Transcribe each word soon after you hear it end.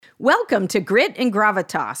Welcome to Grit and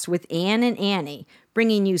Gravitas with Ann and Annie,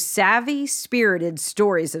 bringing you savvy, spirited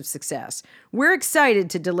stories of success. We're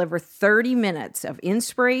excited to deliver 30 minutes of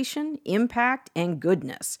inspiration, impact, and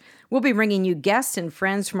goodness. We'll be bringing you guests and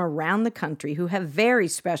friends from around the country who have very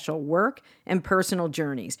special work and personal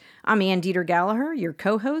journeys. I'm Ann Dieter Gallagher, your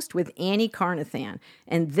co-host with Annie Carnathan,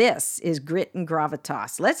 and this is Grit and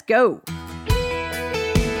Gravitas. Let's go!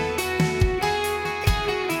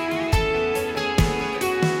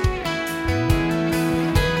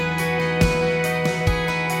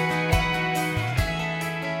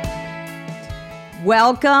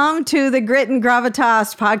 Welcome to the Grit and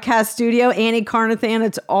Gravitas podcast studio. Annie Carnathan,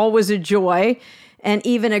 it's always a joy. And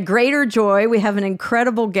even a greater joy, we have an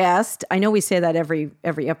incredible guest. I know we say that every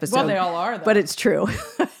episode. Well, they all are, though. But it's true.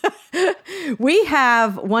 We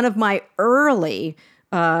have one of my early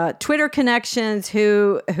Twitter connections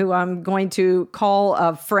who I'm going to call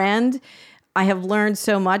a friend. I have learned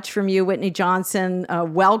so much from you, Whitney Johnson.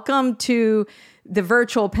 Welcome to the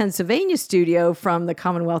virtual Pennsylvania studio from the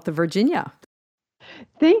Commonwealth of Virginia.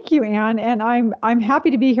 Thank you, Ann, and I'm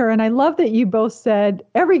happy to be here. And I love that you both said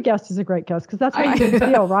every guest is a great guest, because that's how you should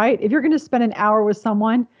feel, right? If you're going to spend an hour with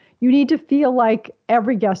someone, you need to feel like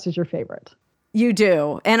every guest is your favorite. You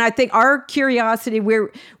do. And I think our curiosity,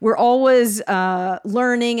 we're always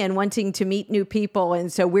learning and wanting to meet new people.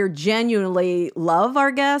 And so we're genuinely love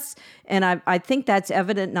our guests. And I think that's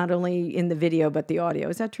evident not only in the video, but the audio.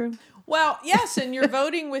 Is that true? Well, yes, and you're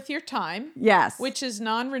voting with your time. Yes. Which is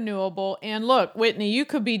non-renewable. And look, Whitney, you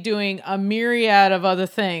could be doing a myriad of other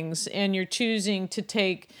things, and you're choosing to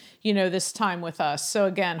take, this time with us. So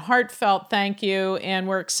again, heartfelt thank you. And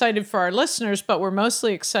we're excited for our listeners, but we're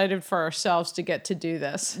mostly excited for ourselves to get to do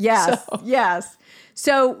this. Yes, yes.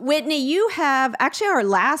 So Whitney, you have, actually our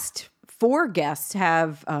last 4 guests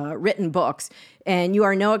have written books, and you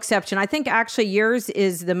are no exception. I think actually yours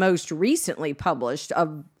is the most recently published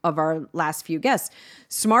of our last few guests.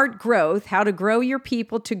 Smart Growth, How to Grow Your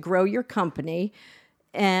People to Grow Your Company.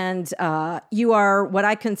 And you are what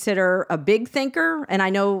I consider a big thinker, and I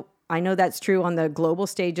know that's true on the global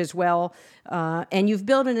stage as well. And you've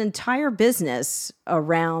built an entire business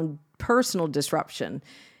around personal disruption.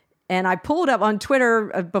 And I pulled up on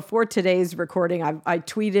Twitter before today's recording, I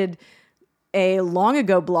tweeted a long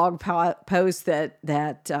ago blog post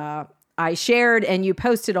that I shared, and you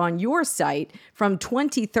posted on your site from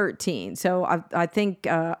 2013. So I think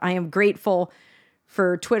I am grateful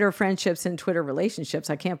for Twitter friendships and Twitter relationships.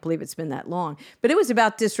 I can't believe it's been that long. But it was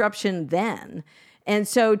about disruption then. And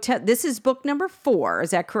so this is book number 4. Is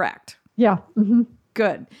that correct? Yeah. Mm-hmm.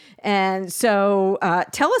 Good. And so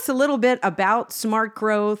tell us a little bit about Smart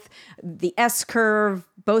Growth, the S-curve.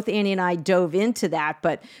 Both Annie and I dove into that,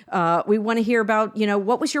 but we want to hear about,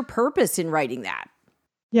 what was your purpose in writing that?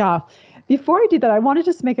 Yeah. Before I do that, I want to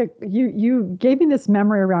just make you gave me this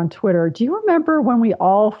memory around Twitter. Do you remember when we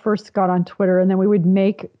all first got on Twitter, and then we would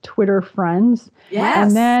make Twitter friends? Yes.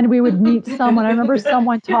 And then we would meet someone. I remember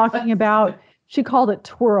someone talking about, she called it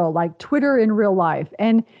twirl, like Twitter in real life.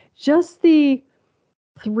 And just the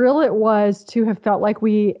thrill it was to have felt like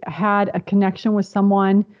we had a connection with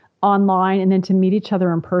someone online and then to meet each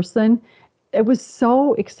other in person. It was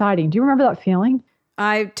so exciting. Do you remember that feeling?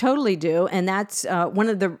 I totally do. And that's one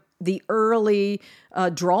of the early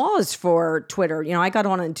draws for Twitter. I got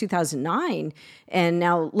on in 2009, and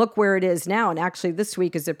now look where it is now. And actually this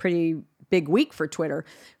week is a pretty big week for Twitter.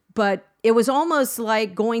 But it was almost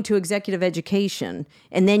like going to executive education,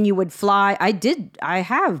 and then you would fly. I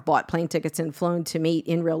have bought plane tickets and flown to meet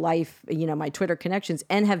in real life, my Twitter connections,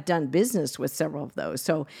 and have done business with several of those.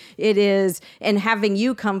 So it is, and having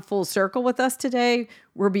you come full circle with us today,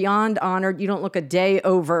 we're beyond honored. You don't look a day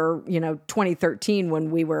over, 2013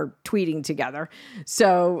 when we were tweeting together.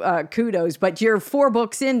 So kudos, but you're 4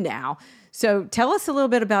 books in now. So tell us a little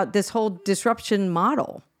bit about this whole disruption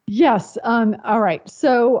model. Yes. All right.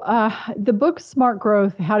 So the book, Smart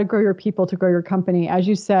Growth, How to Grow Your People to Grow Your Company, as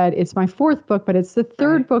you said, it's my 4th book, but it's the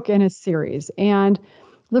 3rd book in a series. And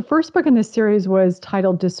the first book in this series was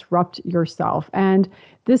titled Disrupt Yourself. And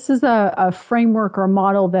this is a framework or a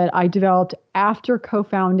model that I developed after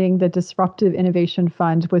co-founding the Disruptive Innovation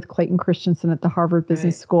Fund with Clayton Christensen at the Harvard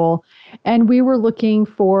Business School. And we were looking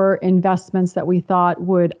for investments that we thought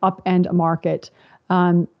would upend a market.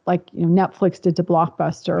 Like Netflix did to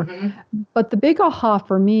Blockbuster. Mm-hmm. But the big aha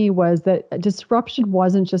for me was that disruption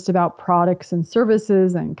wasn't just about products and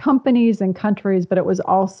services and companies and countries, but it was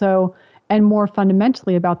also, and more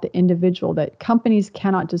fundamentally, about the individual, that companies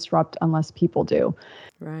cannot disrupt unless people do.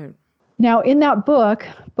 Right. Now, in that book,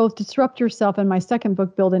 both Disrupt Yourself and my second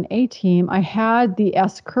book, Build an A Team, I had the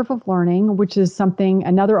S curve of learning, which is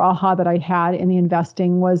another aha that I had in the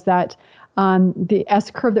investing was that the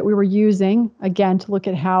S curve that we were using, again, to look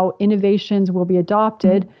at how innovations will be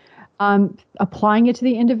adopted, applying it to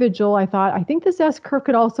the individual, I think this S curve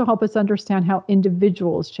could also help us understand how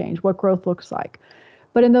individuals change, what growth looks like.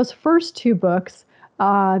 But in those first two books,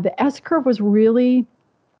 the S curve was really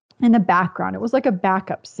in the background. It was like a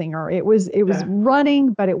backup singer. It was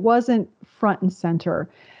running, but it wasn't front and center.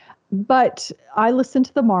 But I listened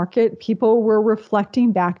to the market. People were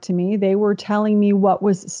reflecting back to me. They were telling me what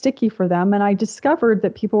was sticky for them. And I discovered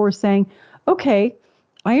that people were saying, okay,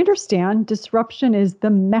 I understand disruption is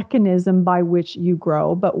the mechanism by which you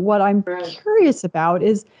grow. But what I'm curious about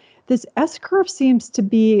is this S curve seems to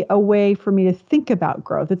be a way for me to think about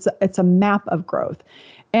growth. It's a map of growth.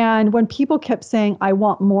 And when people kept saying, I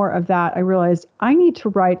want more of that, I realized I need to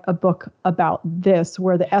write a book about this,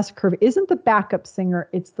 where the S curve isn't the backup singer,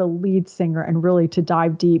 it's the lead singer, and really to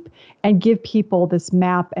dive deep and give people this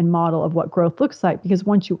map and model of what growth looks like. Because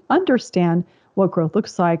once you understand what growth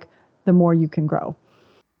looks like, the more you can grow.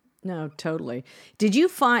 No, totally. Did you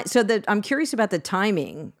find, I'm curious about the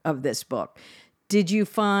timing of this book. Had you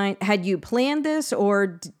planned this,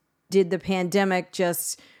 or did the pandemic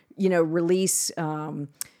just release,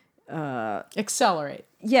 accelerate?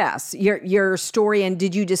 Yes, your story. And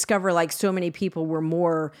did you discover like so many people were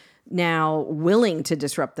more now willing to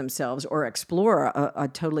disrupt themselves or explore a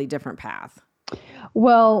totally different path?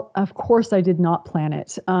 Well, of course, I did not plan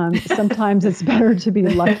it. Sometimes it's better to be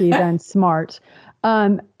lucky than smart.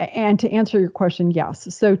 And to answer your question,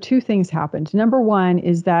 yes. So two things happened. Number one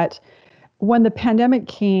is that when the pandemic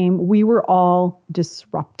came, we were all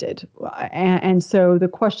disrupted. And so the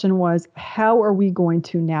question was, how are we going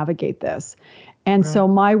to navigate this? And so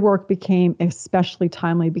my work became especially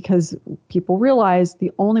timely because people realized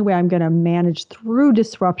the only way I'm going to manage through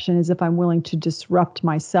disruption is if I'm willing to disrupt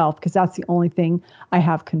myself, because that's the only thing I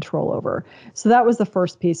have control over. So that was the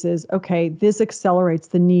first piece is, okay, this accelerates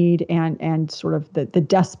the need and sort of the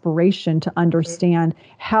desperation to understand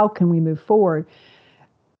how can we move forward.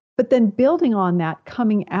 But then building on that,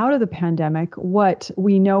 coming out of the pandemic, what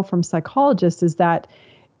we know from psychologists is that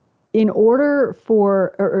in order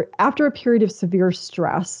or after a period of severe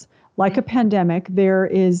stress, like a pandemic, there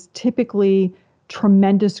is typically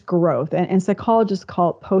tremendous growth. And psychologists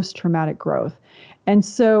call it post-traumatic growth. And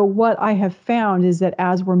so what I have found is that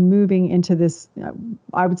as we're moving into this,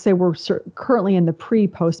 I would say we're currently in the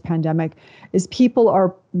pre-post pandemic, is people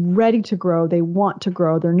are ready to grow. They want to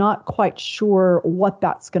grow. They're not quite sure what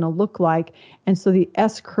that's going to look like. And so the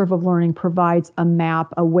S curve of learning provides a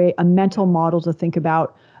map, a mental model to think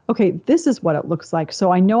about, okay, this is what it looks like.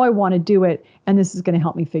 So I know I want to do it, and this is going to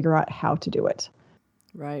help me figure out how to do it.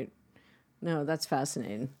 Right. No, that's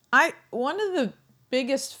fascinating. One of the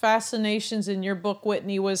biggest fascinations in your book,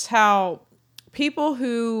 Whitney, was how people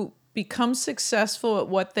who become successful at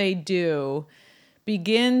what they do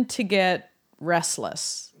begin to get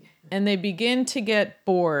restless and they begin to get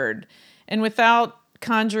bored. And without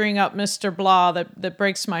conjuring up Mr. Blah that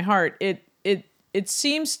breaks my heart, it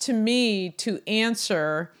seems to me to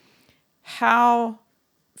answer how,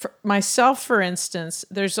 for myself, for instance,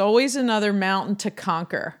 there's always another mountain to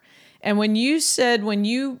conquer. And when you said when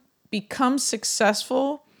you become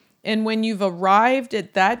successful and when you've arrived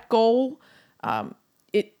at that goal,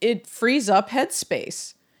 it frees up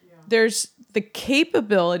headspace. Yeah. There's the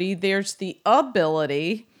capability, there's the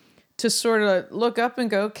ability to sort of look up and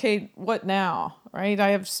go, okay, what now? Right? I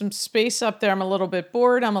have some space up there. I'm a little bit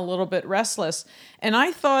bored. I'm a little bit restless. And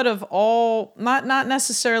I thought of not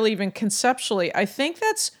necessarily even conceptually, I think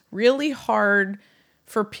that's really hard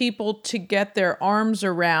for people to get their arms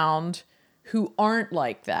around who aren't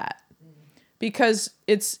like that. Because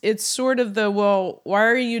it's sort of why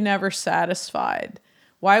are you never satisfied?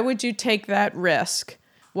 Why would you take that risk?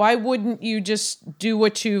 Why wouldn't you just do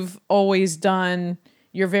what you've always done?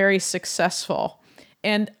 You're very successful.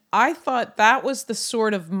 And I thought that was the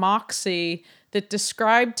sort of moxie that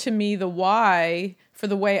described to me the why for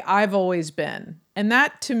the way I've always been. And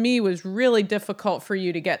that to me was really difficult for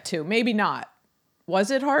you to get to. Maybe not.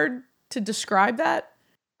 Was it hard to describe that?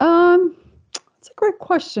 It's a great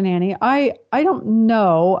question, Annie. I don't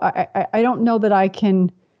know. I don't know that I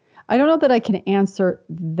can answer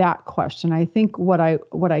that question. I think what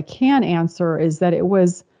I can answer is that it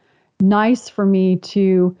was nice for me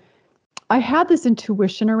I had this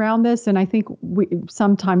intuition around this, and I think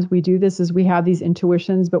sometimes we do this is we have these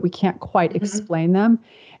intuitions, but we can't quite explain them.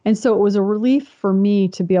 And so it was a relief for me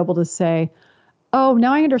to be able to say, oh,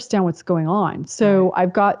 now I understand what's going on. So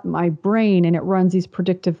I've got my brain and it runs these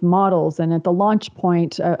predictive models. And at the launch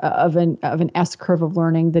point of an S curve of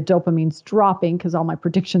learning, the dopamine's dropping because all my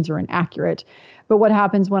predictions are inaccurate. But what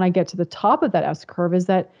happens when I get to the top of that S curve is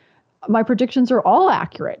that my predictions are all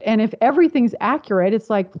accurate. And if everything's accurate, it's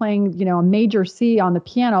like playing, a major C on the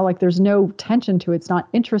piano, like there's no tension to it. It's not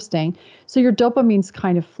interesting. So your dopamine's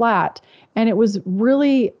kind of flat. And it was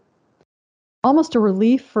really almost a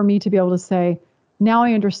relief for me to be able to say, now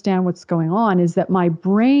I understand what's going on, is that my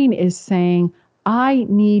brain is saying, I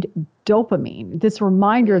need dopamine. This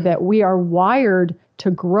reminder that we are wired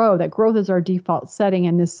to grow, that growth is our default setting,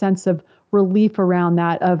 and this sense of relief around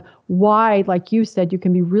that of why, like you said, you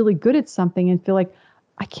can be really good at something and feel like,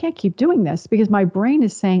 I can't keep doing this because my brain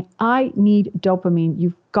is saying, I need dopamine.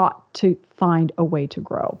 You've got to find a way to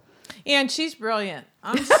grow. And she's brilliant.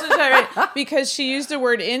 I'm just sorry, because she used the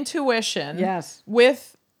word intuition. Yes.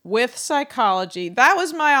 With psychology. That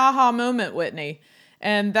was my aha moment, Whitney.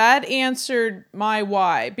 And that answered my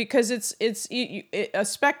why, because it's a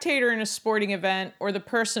spectator in a sporting event or the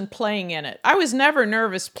person playing in it. I was never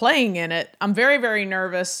nervous playing in it. I'm very, very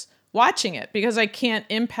nervous watching it because I can't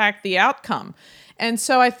impact the outcome. And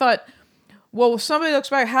so I thought, well, if somebody looks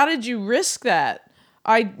back, how did you risk that?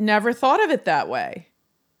 I never thought of it that way.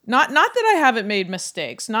 Not that I haven't made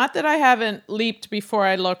mistakes, not that I haven't leaped before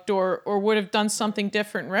I looked or would have done something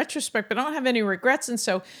different in retrospect, but I don't have any regrets. And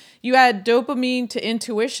so you add dopamine to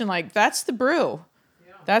intuition, like that's the brew.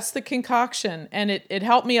 Yeah. That's the concoction. And it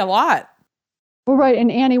helped me a lot. Well, right.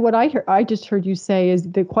 And Annie, what I just heard you say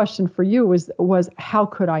is the question for you was how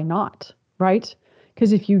could I not, right?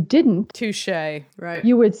 Because if you didn't, touché, right,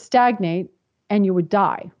 you would stagnate and you would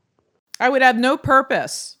die. I would have no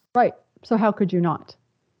purpose. Right. So how could you not?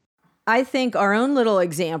 I think our own little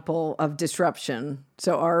example of disruption,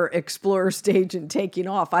 so our explorer stage and taking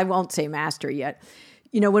off, I won't say master yet.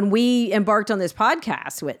 When we embarked on this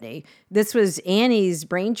podcast, Whitney, this was Annie's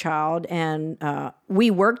brainchild, and we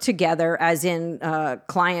worked together as in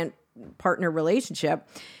client-partner relationship.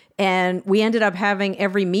 And we ended up having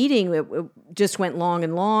every meeting, it just went long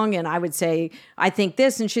and long. And I would say, I think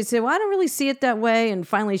this. And she'd say, well, I don't really see it that way. And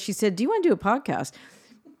finally she said, do you want to do a podcast?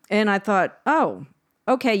 And I thought, oh,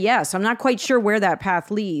 okay, yes, I'm not quite sure where that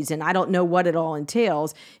path leads, and I don't know what it all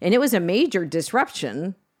entails. And it was a major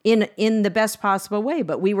disruption in the best possible way.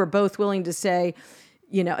 But we were both willing to say,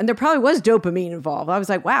 and there probably was dopamine involved. I was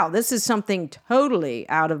like, wow, this is something totally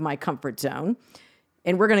out of my comfort zone.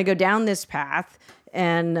 And we're going to go down this path,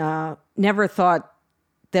 and never thought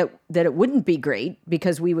that it wouldn't be great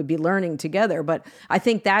because we would be learning together. But I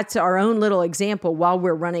think that's our own little example while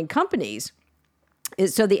we're running companies.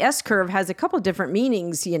 So the S curve has a couple different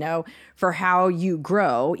meanings, for how you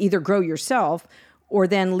grow, either grow yourself or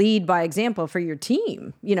then lead by example for your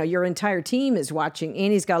team. Your entire team is watching.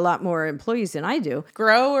 Annie's got a lot more employees than I do.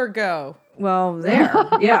 Grow or go? Well, there.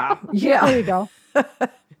 Yeah. Yeah. There you go.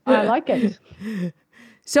 I like it.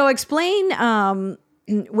 So explain,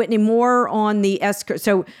 Whitney, more on the S curve.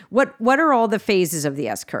 So what are all the phases of the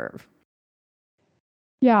S curve?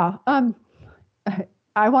 Yeah.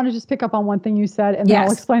 I want to just pick up on one thing you said, and then Yes.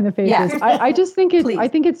 I'll explain the phases. Yes. I just think Please. I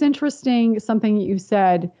think it's interesting something that you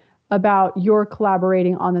said about your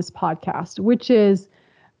collaborating on this podcast, which is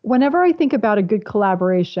whenever I think about a good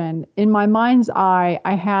collaboration, in my mind's eye,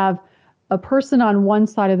 I have a person on one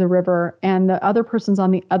side of the river and the other person's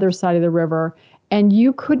on the other side of the river. And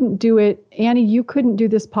you couldn't do it, Annie, you couldn't do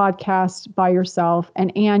this podcast by yourself,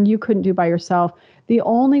 and Anne, you couldn't do by yourself. The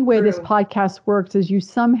only way this podcast works is you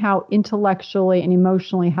somehow intellectually and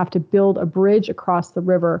emotionally have to build a bridge across the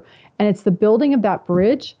river. And it's the building of that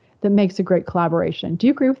bridge that makes a great collaboration. Do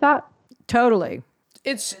you agree with that? Totally.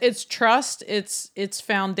 It's trust, it's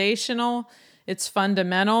foundational, it's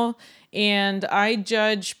fundamental, and I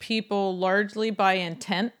judge people largely by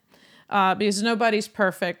intent because nobody's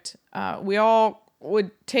perfect. We all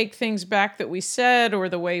would take things back that we said or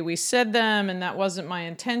the way we said them, and that wasn't my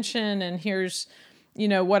intention, and here's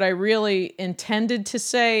what I really intended to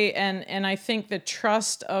say. And I think the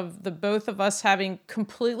trust of the both of us having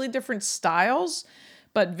completely different styles,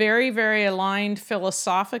 but very, very aligned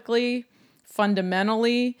philosophically,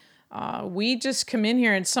 fundamentally. We just come in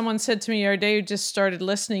here, and someone said to me the other day who just started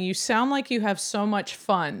listening, you sound like you have so much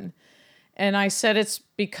fun. And I said, it's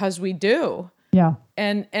because we do. Yeah.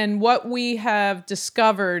 And what we have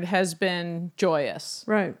discovered has been joyous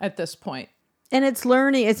at this point. And it's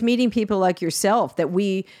learning, it's meeting people like yourself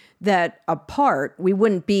that apart, we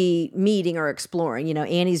wouldn't be meeting or exploring.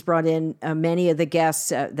 Annie's brought in many of the guests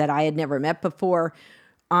that I had never met before.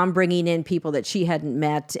 I'm bringing in people that she hadn't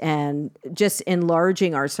met and just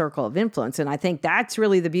enlarging our circle of influence. And I think that's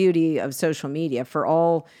really the beauty of social media for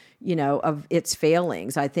all, of its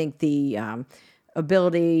failings. I think the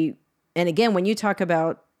ability, and again, when you talk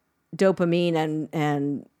about dopamine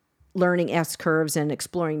and learning S curves and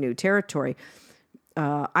exploring new territory,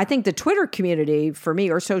 I think the Twitter community for me,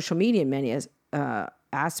 or social media in many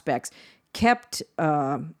aspects, kept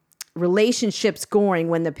relationships going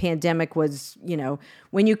when the pandemic was,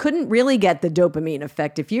 when you couldn't really get the dopamine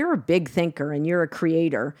effect. If you're a big thinker and you're a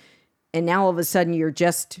creator, and now all of a sudden you're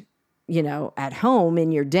just, at home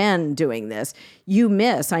in your den doing this, you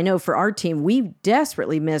miss. I know for our team, we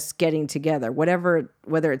desperately miss getting together, whether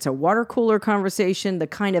it's a water cooler conversation, the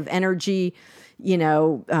kind of energy,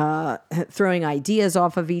 throwing ideas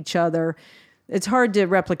off of each other. It's hard to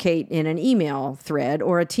replicate in an email thread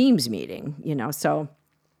or a Teams meeting, so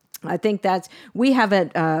I think we have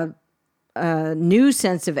a new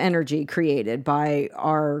sense of energy created by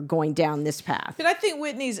our going down this path. And I think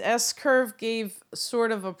Whitney's S curve gave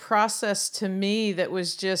sort of a process to me that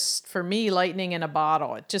was just, for me, lightning in a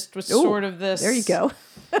bottle. It just was sort of this. There you go.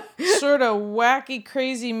 Sort of wacky,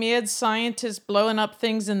 crazy, mad scientist blowing up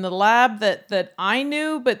things in the lab that I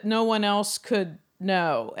knew, but no one else could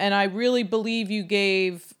know. And I really believe you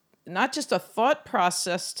gave not just a thought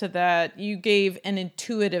process to that, you gave an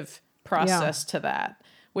intuitive process to that,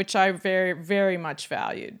 which I very, very much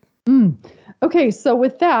valued. Okay, so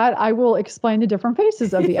with that, I will explain the different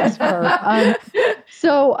phases of the S curve.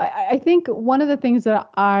 So I think one of the things that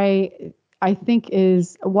I think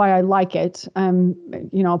is why I like it,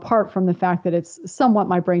 apart from the fact that it's somewhat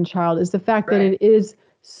my brainchild, is the fact that it is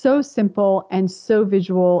so simple and so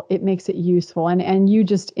visual. It makes it useful. And you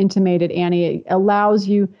just intimated, Annie, it allows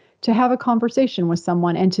you to have a conversation with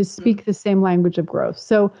someone and to speak the same language of growth.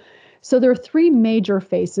 So there are three major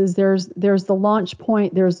phases. There's the launch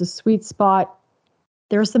point, there's the sweet spot,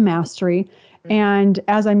 there's the mastery. And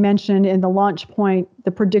as I mentioned in the launch point,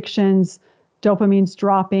 the predictions, dopamine's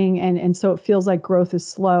dropping, and so it feels like growth is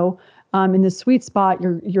slow. In the sweet spot,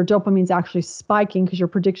 your dopamine's actually spiking because your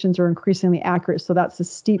predictions are increasingly accurate. So that's the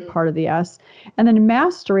steep part of the S. And then in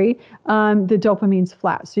mastery, the dopamine's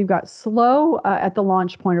flat. So you've got slow at the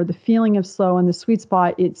launch point, or the feeling of slow. In the sweet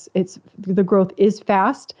spot, it's the growth is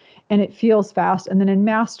fast and it feels fast. And then in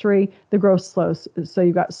mastery, the growth slows. So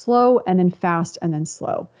you've got slow and then fast and then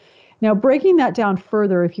slow. Now, breaking that down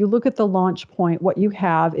further, if you look at the launch point, what you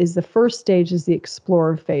have is the first stage is the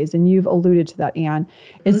explorer phase. And you've alluded to that, Anne,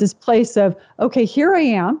 is this place of, okay, here I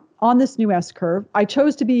am on this new S curve. I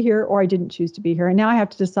chose to be here or I didn't choose to be here. And now I have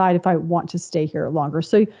to decide if I want to stay here longer.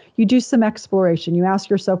 So you do some exploration. You ask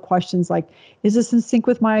yourself questions like, is this in sync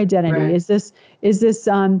with my identity? Right. Is this,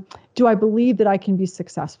 do I believe that I can be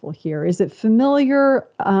successful here? Is it familiar,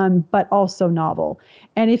 but also novel?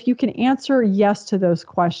 And if you can answer yes to those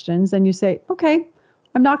questions, then you say, okay,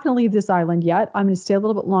 I'm not going to leave this island yet. I'm going to stay a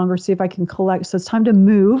little bit longer, see if I can collect. So it's time to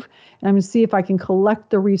move. And I'm going to see if I can collect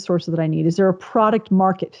the resources that I need. Is there a product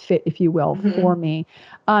market fit, if you will, for me?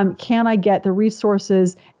 Can I get the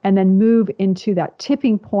resources and then move into that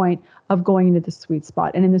tipping point of going into the sweet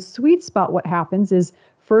spot? And in the sweet spot, what happens is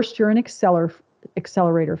first you're in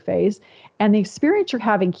accelerator phase. And the experience you're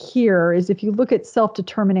having here is, if you look at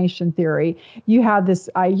self-determination theory, you have this,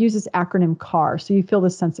 I use this acronym CAR. So you feel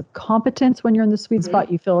this sense of competence when you're in the sweet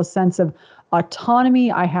spot. You feel a sense of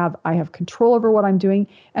autonomy. I have control over what I'm doing,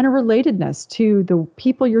 and a relatedness to the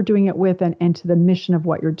people you're doing it with and to the mission of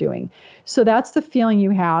what you're doing. So that's the feeling you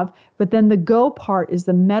have. But then the go part is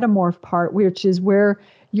the metamorph part, which is where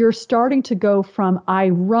you're starting to go from I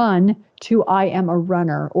run to I am a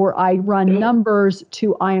runner, or I run numbers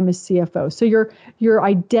to I am a CFO. So your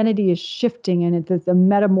identity is shifting, and it's the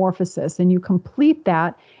metamorphosis, and you complete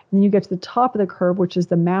that. And then you get to the top of the curve, which is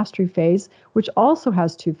the mastery phase, which also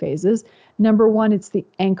has two phases. Number one, it's the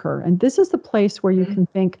anchor. And this is the place where you can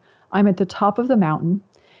think, I'm at the top of the mountain,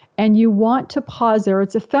 and you want to pause there.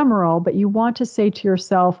 It's ephemeral, but you want to say to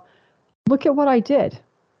yourself, look at what I did.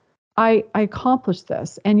 I accomplished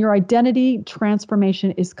this, and your identity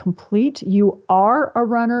transformation is complete. You are a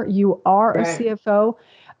runner. You are a CFO.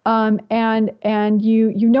 And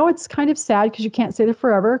you know it's kind of sad because you can't stay there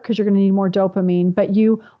forever because you're going to need more dopamine, but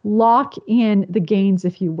you lock in the gains,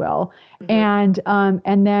 if you will. And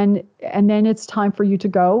then it's time for you to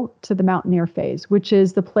go to the mountaineer phase, which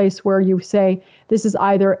is the place where you say, this is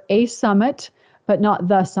either a summit, but not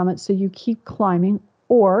the summit. So you keep climbing,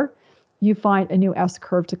 or you find a new S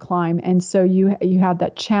curve to climb. And so you have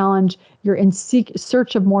that challenge. You're in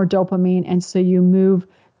search of more dopamine. And so you move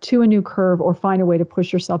to a new curve or find a way to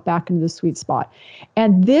push yourself back into the sweet spot.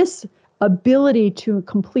 And this ability to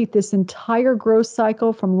complete this entire growth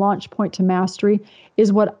cycle from launch point to mastery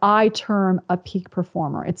is what I term a peak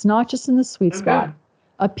performer. It's not just in the sweet spot.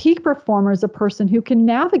 A peak performer is a person who can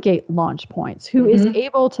navigate launch points, who is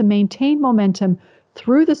able to maintain momentum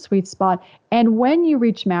through the sweet spot. And when you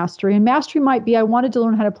reach mastery, and mastery might be, I wanted to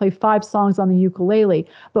learn how to play 5 songs on the ukulele.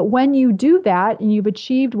 But when you do that and you've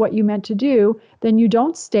achieved what you meant to do, then you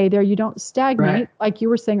don't stay there. You don't stagnate. Right. Like you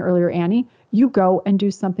were saying earlier, Annie, you go and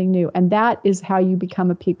do something new. And that is how you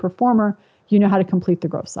become a peak performer. You know how to complete the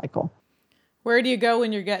growth cycle. Where do you go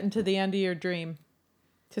when you're getting to the end of your dream?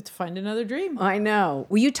 To find another dream. I know.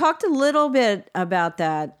 Well, you talked a little bit about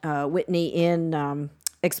that, Whitney, in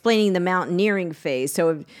explaining the mountaineering phase.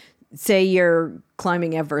 So say you're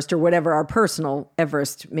climbing Everest or whatever our personal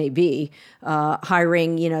Everest may be,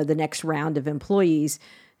 hiring, the next round of employees.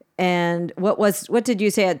 And what did you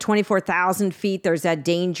say at 24,000 feet, there's that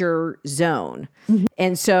danger zone. Mm-hmm.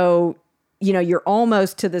 And so, you're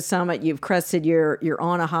almost to the summit, you've crested, you're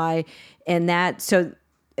on a high, and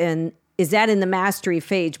is that in the mastery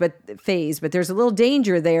phase, but there's a little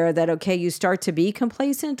danger there that, okay, you start to be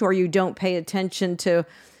complacent or you don't pay attention to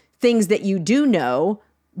things that you do know,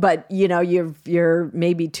 but you're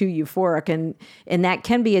maybe too euphoric, and that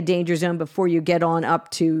can be a danger zone before you get on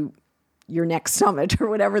up to your next summit or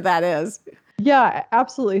whatever that is. Yeah,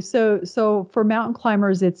 absolutely. So for mountain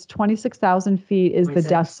climbers, it's 26,000 feet is the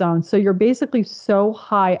death zone. So you're basically so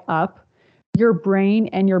high up, your brain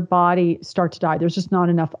and your body start to die. There's just not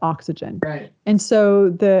enough oxygen. Right. And so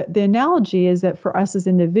the analogy is that for us as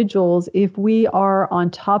individuals, if we are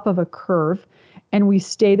on top of a curve and we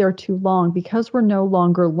stay there too long, because we're no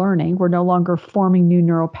longer learning, we're no longer forming new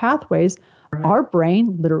neural pathways, right, our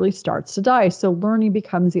brain literally starts to die. So learning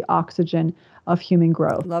becomes the oxygen of human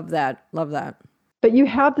growth. Love that. But you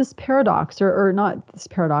have this paradox, or not this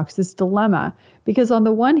paradox, this dilemma, because on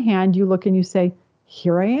the one hand, you look and you say,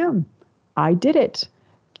 here I am. I did it.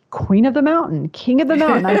 Queen of the mountain, king of the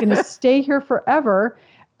mountain. I'm going to stay here forever.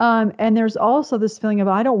 And there's also this feeling of,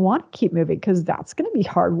 I don't want to keep moving because that's going to be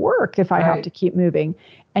hard work if I have to keep moving.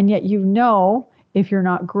 And yet, if you're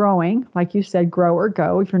not growing, like you said, grow or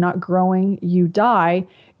go. If you're not growing, you die.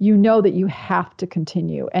 You know that you have to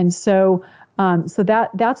continue. And so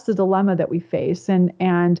that's the dilemma that we face.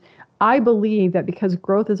 And I believe that because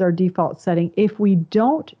growth is our default setting, if we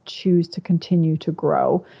don't choose to continue to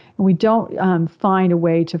grow and we don't find a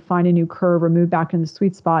way to find a new curve or move back in the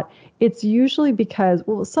sweet spot, it's usually because,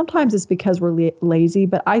 sometimes it's because we're lazy,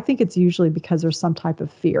 but I think it's usually because there's some type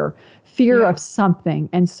of fear of something.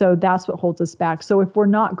 And so that's what holds us back. So if we're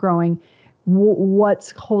not growing,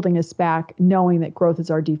 what's holding us back, knowing that growth is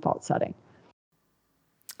our default setting?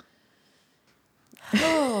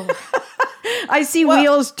 Oh. I see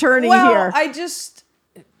wheels turning here.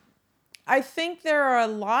 I think there are a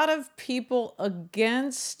lot of people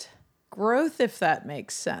against growth, if that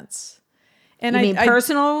makes sense. And you mean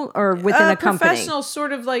personal or within a company? Professional,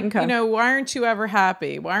 sort of like, why aren't you ever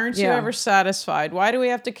happy? Why aren't you ever satisfied? Why do we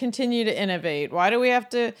have to continue to innovate? Why do we have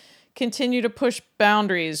to continue to push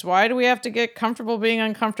boundaries? Why do we have to get comfortable being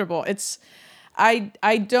uncomfortable?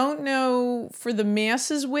 I don't know for the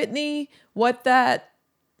masses, Whitney, what that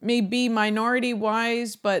may be minority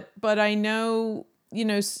wise, but I know,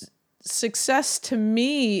 success to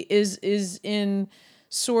me is in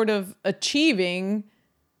sort of achieving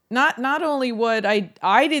not only what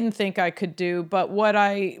I didn't think I could do, but what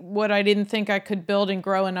I didn't think I could build and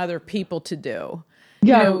grow in other people to do.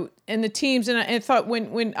 Yeah. And the teams, and I thought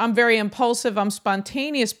when I'm very impulsive, I'm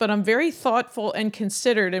spontaneous, but I'm very thoughtful and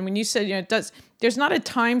considered. And when you said, there's not a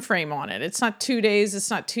time frame on it. It's not 2 days. It's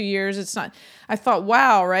not 2 years. It's not, I thought,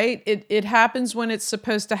 wow, right? It happens when it's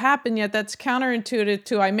supposed to happen, yet that's counterintuitive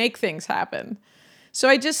to I make things happen. So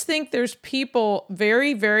I just think there's people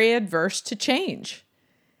very, very adverse to change.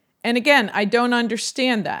 And again, I don't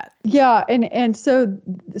understand that. Yeah. And so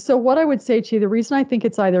what I would say to you, the reason I think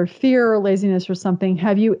it's either fear or laziness or something,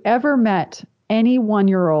 have you ever met any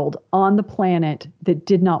 1-year-old on the planet that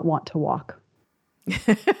did not want to walk?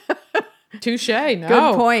 Touche. No.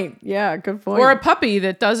 Good point. Yeah, good point. Or a puppy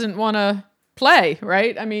that doesn't want to play,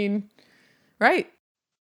 right? I mean, right.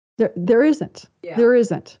 There isn't. Yeah. There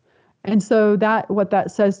isn't. And so what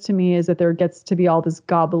that says to me is that there gets to be all this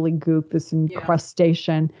gobbledygook, this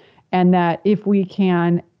incrustation, and that if we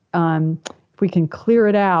can clear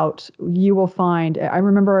it out, you will find. I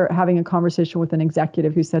remember having a conversation with an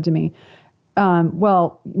executive who said to me,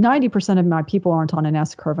 90% of my people aren't on an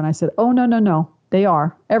S curve. And I said, oh, no, they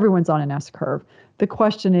are. Everyone's on an S curve. The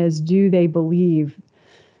question is, do they believe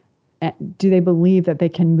that they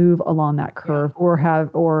can move along that curve, or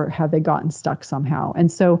have they gotten stuck somehow? And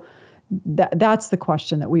so that's the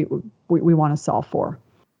question that we want to solve for.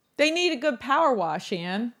 They need a good power wash,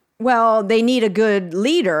 Ann. Well, they need a good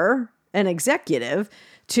leader, an executive,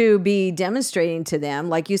 to be demonstrating to them,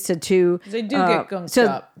 like you said, they do get gunked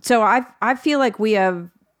up. So I feel like we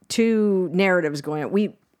have two narratives going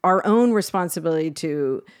on. Our own responsibility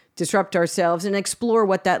to disrupt ourselves and explore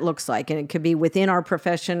what that looks like. And it could be within our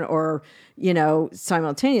profession or,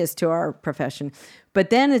 simultaneous to our profession. But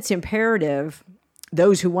then it's imperative,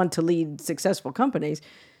 those who want to lead successful companies,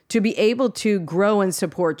 to be able to grow and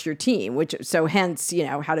support your team, hence,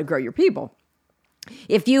 how to grow your people.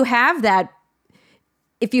 If you have that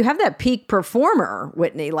peak performer,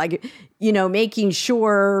 Whitney, making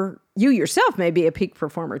sure you yourself may be a peak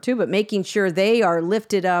performer too, but making sure they are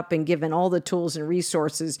lifted up and given all the tools and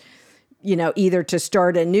resources, either to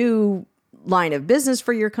start a new line of business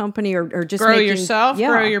for your company or just grow yourself,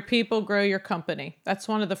 grow your people, grow your company. That's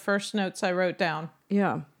one of the first notes I wrote down.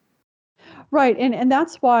 Yeah. Right. And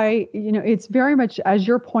that's why, it's very much, as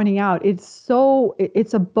you're pointing out, it's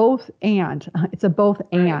a both and. It's a both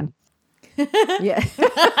and. Yeah.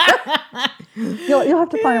 You'll have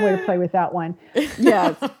to find a way to play with that one.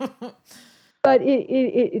 Yes. But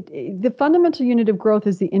the fundamental unit of growth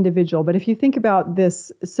is the individual. But if you think about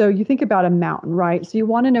this, so you think about a mountain, right? So you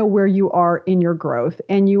want to know where you are in your growth.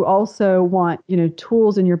 And you also want,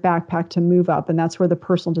 tools in your backpack to move up. And that's where the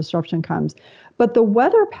personal disruption comes. But the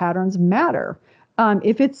weather patterns matter.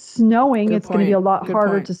 If it's snowing, it's going to be a lot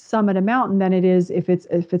harder to summit a mountain than it is if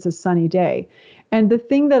it's a sunny day. And the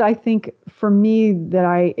thing that I think for me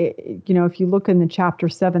that if you look in the chapter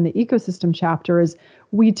 7, the ecosystem chapter, is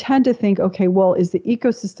we tend to think, okay, well, is the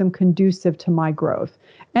ecosystem conducive to my growth?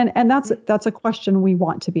 And that's a question we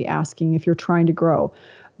want to be asking if you're trying to grow.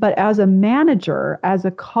 But as a manager, as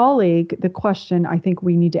a colleague, the question I think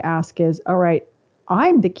we need to ask is, all right,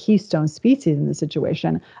 I'm the keystone species in this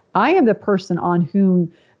situation. I am the person I'm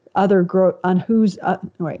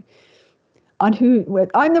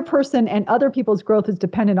the person and other people's growth is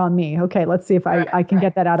dependent on me. Okay, let's see if I can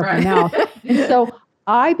get that out of my mouth. And so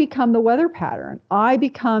I become the weather pattern. I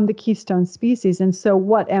become the keystone species. And so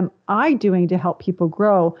what am I doing to help people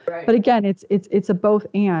grow? Right. But again, it's a both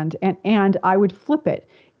and I would flip it.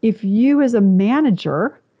 If you as a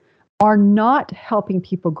manager are not helping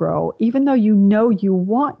people grow, even though you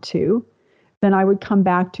want to, then I would come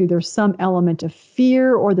back to there's some element of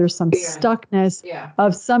fear or there's some stuckness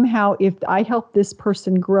of somehow if I help this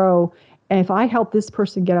person grow and if I help this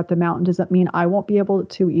person get up the mountain, does that mean I won't be able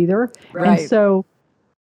to either? Right. And so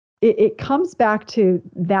it comes back to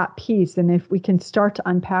that piece. And if we can start to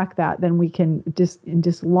unpack that, then we can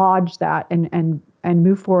dislodge that and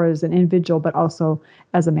move forward as an individual, but also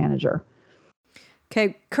as a manager.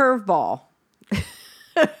 Okay, curveball.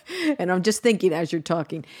 And I'm just thinking as you're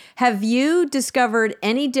talking, have you discovered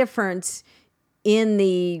any difference in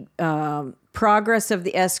the progress of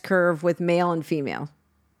the S-curve with male and female?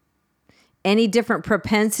 Any different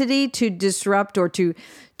propensity to disrupt or to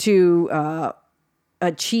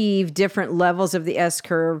achieve different levels of the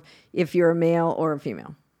S-curve if you're a male or a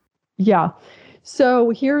female? Yeah. So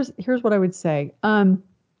here's what I would say.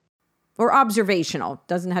 Or observational.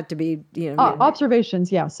 Doesn't have to be,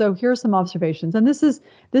 observations. Yeah. So here are some observations. And this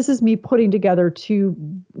is me putting together two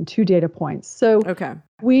data points. So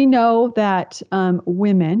we know that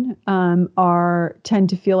women tend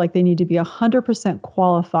to feel like they need to be 100%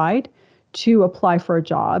 qualified to apply for a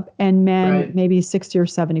job, and men maybe 60 or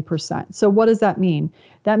 70%. So what does that mean?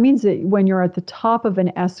 That means that when you're at the top of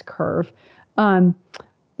an S curve, a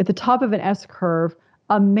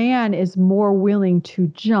man is more willing to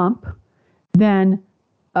jump than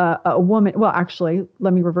a woman. Well, actually,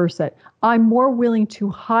 let me reverse it. I'm more willing to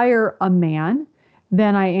hire a man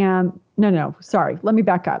than I am. No, sorry. Let me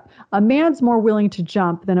back up. A man's more willing to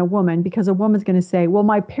jump than a woman because a woman's going to say, well,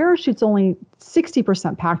 my parachute's only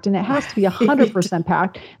 60% packed and it has to be 100%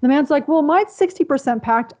 packed. And the man's like, well, mine's 60%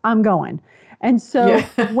 packed. I'm going. And so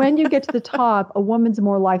when you get to the top, a woman's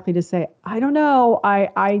more likely to say, I don't know. I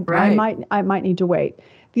might need to wait.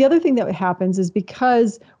 The other thing that happens is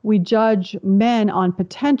because we judge men on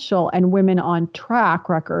potential and women on track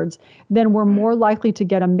records, then we're more likely to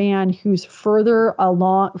get a man who's further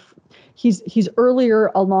along. He's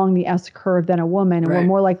earlier along the S curve than a woman, and we're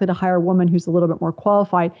more likely to hire a woman who's a little bit more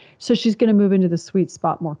qualified. So she's going to move into the sweet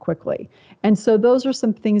spot more quickly. And so those are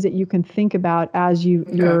some things that you can think about as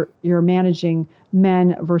you're managing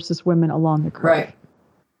men versus women along the curve. Right.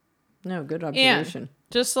 No, good observation. And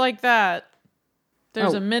just like that.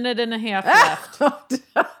 There's a minute and a half left.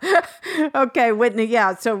 Okay, Whitney.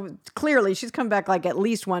 Yeah. So clearly she's come back like at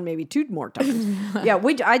least one, maybe two more times. Yeah.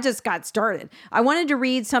 I just got started. I wanted to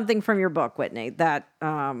read something from your book, Whitney, that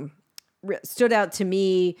stood out to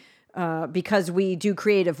me because we do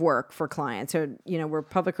creative work for clients. So, we're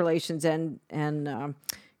public relations and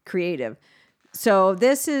creative. So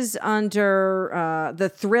this is under the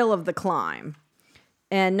thrill of the climb.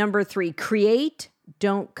 And number 3, create,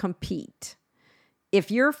 don't compete.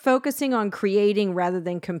 If you're focusing on creating rather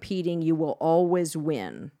than competing, you will always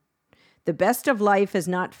win. The best of life is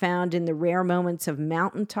not found in the rare moments of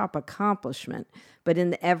mountaintop accomplishment, but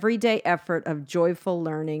in the everyday effort of joyful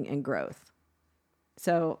learning and growth.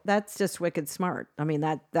 So that's just wicked smart. I mean,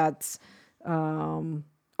 that's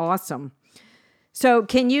awesome. So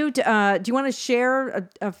can you, do you want to share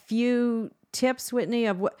a few tips, Whitney,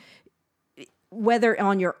 of whether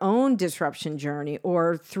on your own disruption journey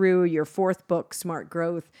or through your 4th book, Smart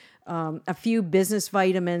Growth, a few business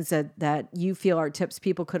vitamins that you feel are tips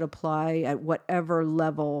people could apply at whatever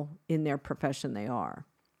level in their profession they are?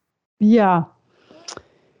 Yeah.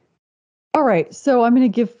 All right. So I'm going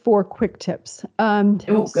to give 4 quick tips.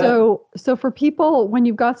 So for people, when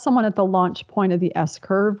you've got someone at the launch point of the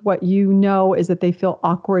S-curve, what you know is that they feel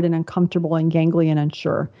awkward and uncomfortable and gangly and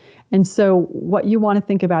unsure. And so what you want to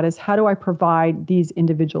think about is, how do I provide these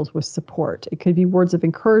individuals with support? It could be words of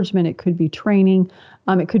encouragement. It could be training.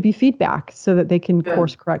 It could be feedback so that they can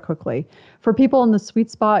course correct quickly. For people in the sweet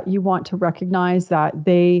spot, you want to recognize that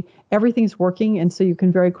everything's working. And so you can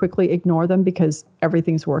very quickly ignore them because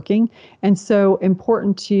everything's working. And so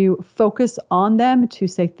important to focus on them, to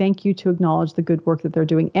say thank you, to acknowledge the good work that they're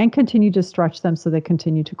doing, and continue to stretch them so they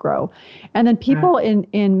continue to grow. And then people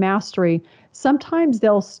in mastery, sometimes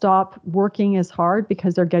they'll stop working as hard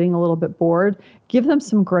because they're getting a little bit bored. Give them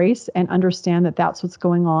some grace and understand that that's what's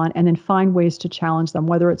going on, and then find ways to challenge them,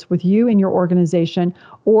 whether it's with you in your organization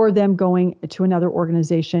or them going to another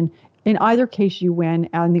organization. In either case, you win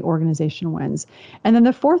and the organization wins. And then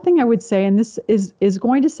the 4th thing I would say, and this is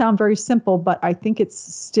going to sound very simple, but I think it's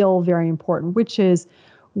still very important, which is,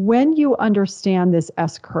 when you understand this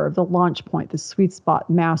S-curve, the launch point, the sweet spot,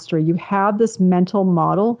 mastery, you have this mental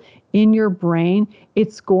model in your brain.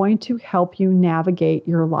 It's going to help you navigate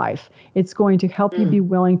your life. It's going to help you be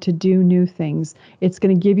willing to do new things. It's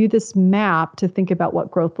going to give you this map to think about what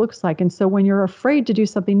growth looks like. And so when you're afraid to do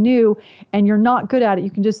something new and you're not good at it, you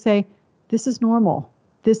can just say, this is normal.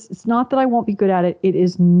 It's not that I won't be good at it. It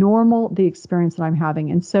is normal, the experience that I'm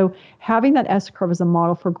having. And so having that S-curve as a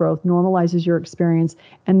model for growth normalizes your experience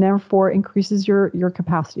and therefore increases your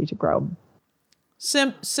capacity to grow.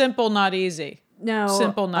 Simple, not easy. No,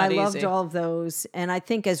 simple, not easy. I loved all of those. And I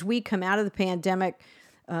think as we come out of the pandemic,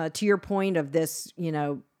 to your point of this,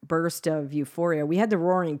 burst of euphoria, we had the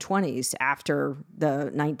roaring 20s after the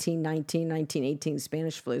 1918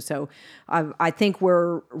 Spanish flu. So I think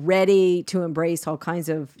we're ready to embrace all kinds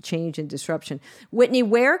of change and disruption. Whitney,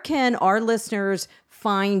 where can our listeners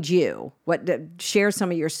find you? Share some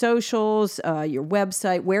of your socials, your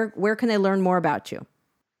website. Where can they learn more about you?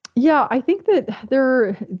 Yeah, I think that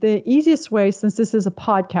the easiest way, since this is a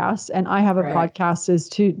podcast and I have a podcast, is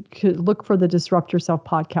to look for the Disrupt Yourself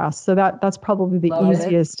podcast. So that's probably the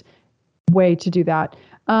easiest way to do that.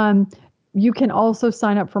 You can also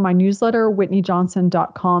sign up for my newsletter,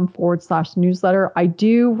 whitneyjohnson.com/newsletter. I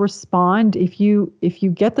do respond. If you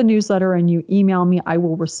get the newsletter and you email me, I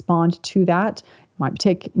will respond to that. Might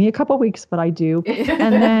take me a couple of weeks, but I do.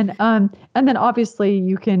 And then obviously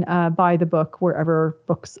you can buy the book wherever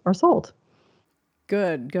books are sold.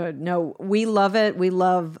 Good. No, we love it. We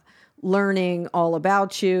love learning all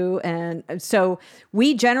about you. And so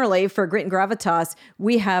we generally, for Grit and Gravitas,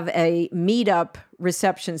 we have a meetup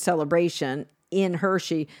reception celebration in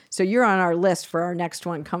Hershey. So you're on our list for our next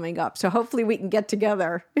one coming up. So hopefully we can get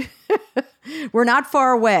together. We're not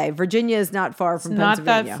far away. Virginia is not far from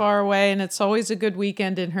Pennsylvania. Not that far away, and it's always a good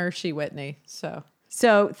weekend in Hershey, Whitney. So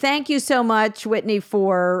thank you so much, Whitney,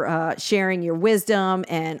 for sharing your wisdom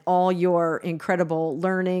and all your incredible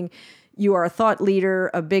learning. You are a thought leader,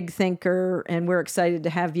 a big thinker, and we're excited to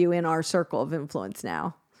have you in our circle of influence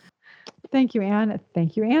now. Thank you, Anne.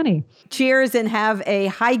 Thank you, Annie. Cheers and have a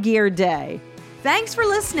high gear day. Thanks for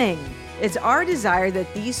listening. It's our desire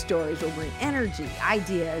that these stories will bring energy,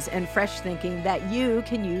 ideas, and fresh thinking that you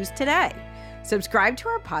can use today. Subscribe to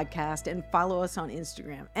our podcast and follow us on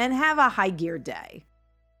Instagram, and have a high gear day.